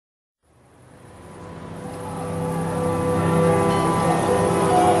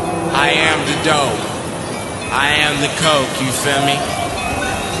dope. I am the coke, you feel me?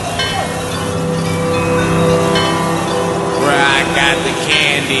 Bruh, I got the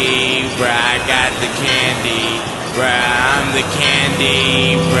candy, bruh, I got the candy, bruh, I'm the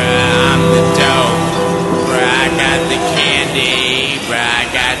candy, bruh, I'm the dope. Bruh, I got the candy, bruh, I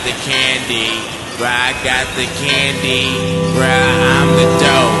got the candy, bruh, I got the candy, bruh, I'm the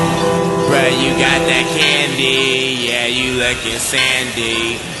dope. Bruh, you got that candy, yeah, you looking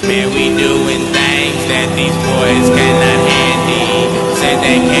sandy. Man, we doing things that these boys cannot handy. Said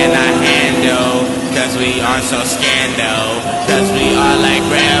they cannot handle, cause we are so scandal. Cause we are like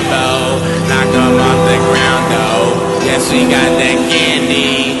Rambo, knock them off the ground though. Yes, we got that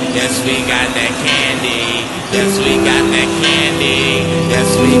candy, yes, we got that candy. Yes, we got that candy,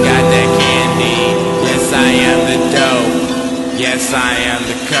 yes, we got that candy. Yes, I am the dope, yes, I am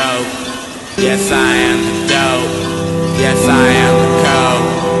the coke. Yes, I am the dope. Yes, I am the coke.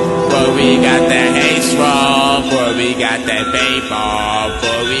 Boy, we got that haze roll. Boy, we got that baseball.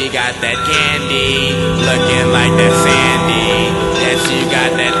 Boy, we got that candy, looking like that Sandy. Yes, you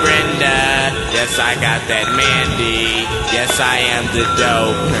got that Brenda. Yes, I got that Mandy. Yes, I am the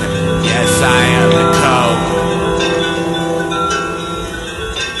dope. Yes, I am the coke.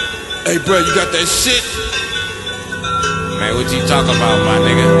 Hey, bro, you got that shit? Man, what you talking about, my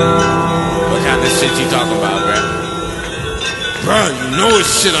nigga? What kind of shit you talking about, bruh? Bruh, you know it's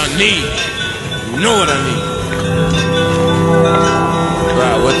shit I need. You know what I need.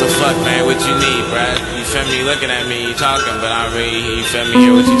 Bruh, what the fuck, man? What you need, bruh? You feel me? Looking at me, you talking, but I don't really, you feel me?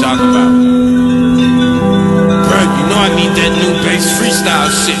 Hear what you talking about. Bruh, you know I need that new bass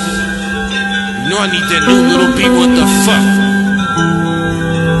freestyle shit. You know I need that new little beat, what the fuck?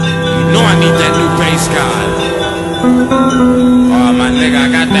 You know I need that new bass card. Oh, my nigga, I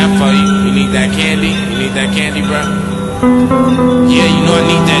got that for you. You need that candy? You need that candy, bro? Yeah, you know I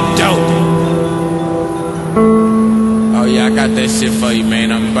need that dope. Oh, yeah, I got that shit for you,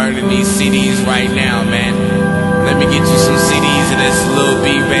 man. I'm burning these CDs right now, man. Let me get you some CDs of this little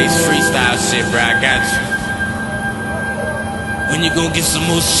B-bass freestyle shit, bro. I got you. When you gonna get some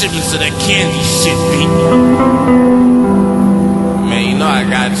more shipments of that candy shit, B? Man, you know I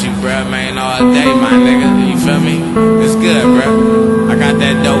got you, bruh, man, all day, my nigga, you feel me? It's good, bruh. I got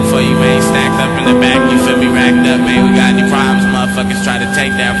that dope for you, man, stacked up in the back, you feel me, racked up, man. We got any problems, motherfuckers try to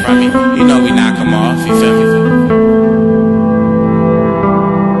take that from me, you know we knock them off, you feel me?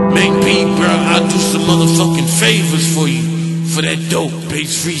 Make beat, bruh, I'll do some motherfucking favors for you, for that dope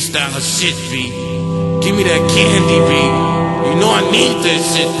bass freestyle shit, B. Give me that candy, B. You know I need that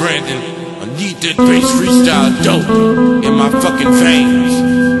shit, Brandon. I need that bass freestyle dope in my fucking veins.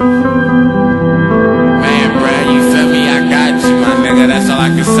 Man, bruh, you feel me? I got you, my nigga. That's all I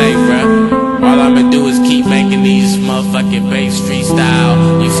can say, bruh. All I'ma do is keep making these motherfucking bass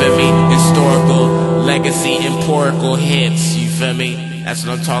freestyle, you feel me? Historical, legacy, empirical hits, you feel me? That's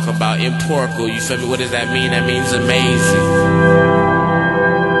what I'm talking about, empirical, you feel me? What does that mean? That means amazing.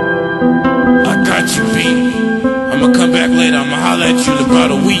 I got you, B. I'ma come back later, I'ma holler at you in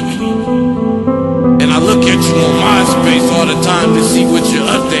about a week. And I look at you on MySpace all the time to see what you're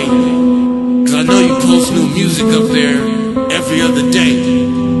updating. Cause I know you post new music up there every other day.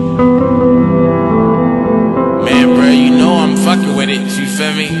 Man, bro, you know I'm fucking with it, you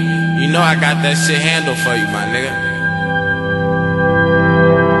feel me? You know I got that shit handled for you, my nigga.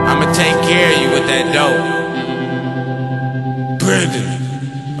 I'ma take care of you with that dope. Brandon,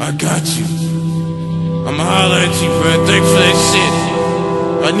 I got you. I'ma holler at you, bro. Thanks for that shit.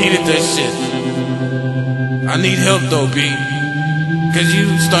 I needed that shit. I need help though, B. Cause you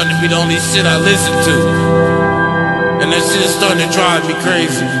starting to be the only shit I listen to. And that shit is starting to drive me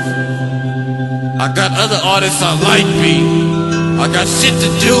crazy. I got other artists I like, B. I got shit to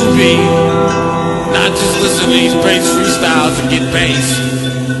do, B. Not just listen to these bass freestyles and get bass.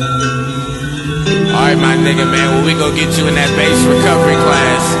 Alright, my nigga, man, when we go get you in that bass recovery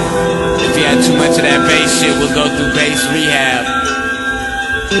class, if you had too much of that bass shit, we'll go through bass rehab.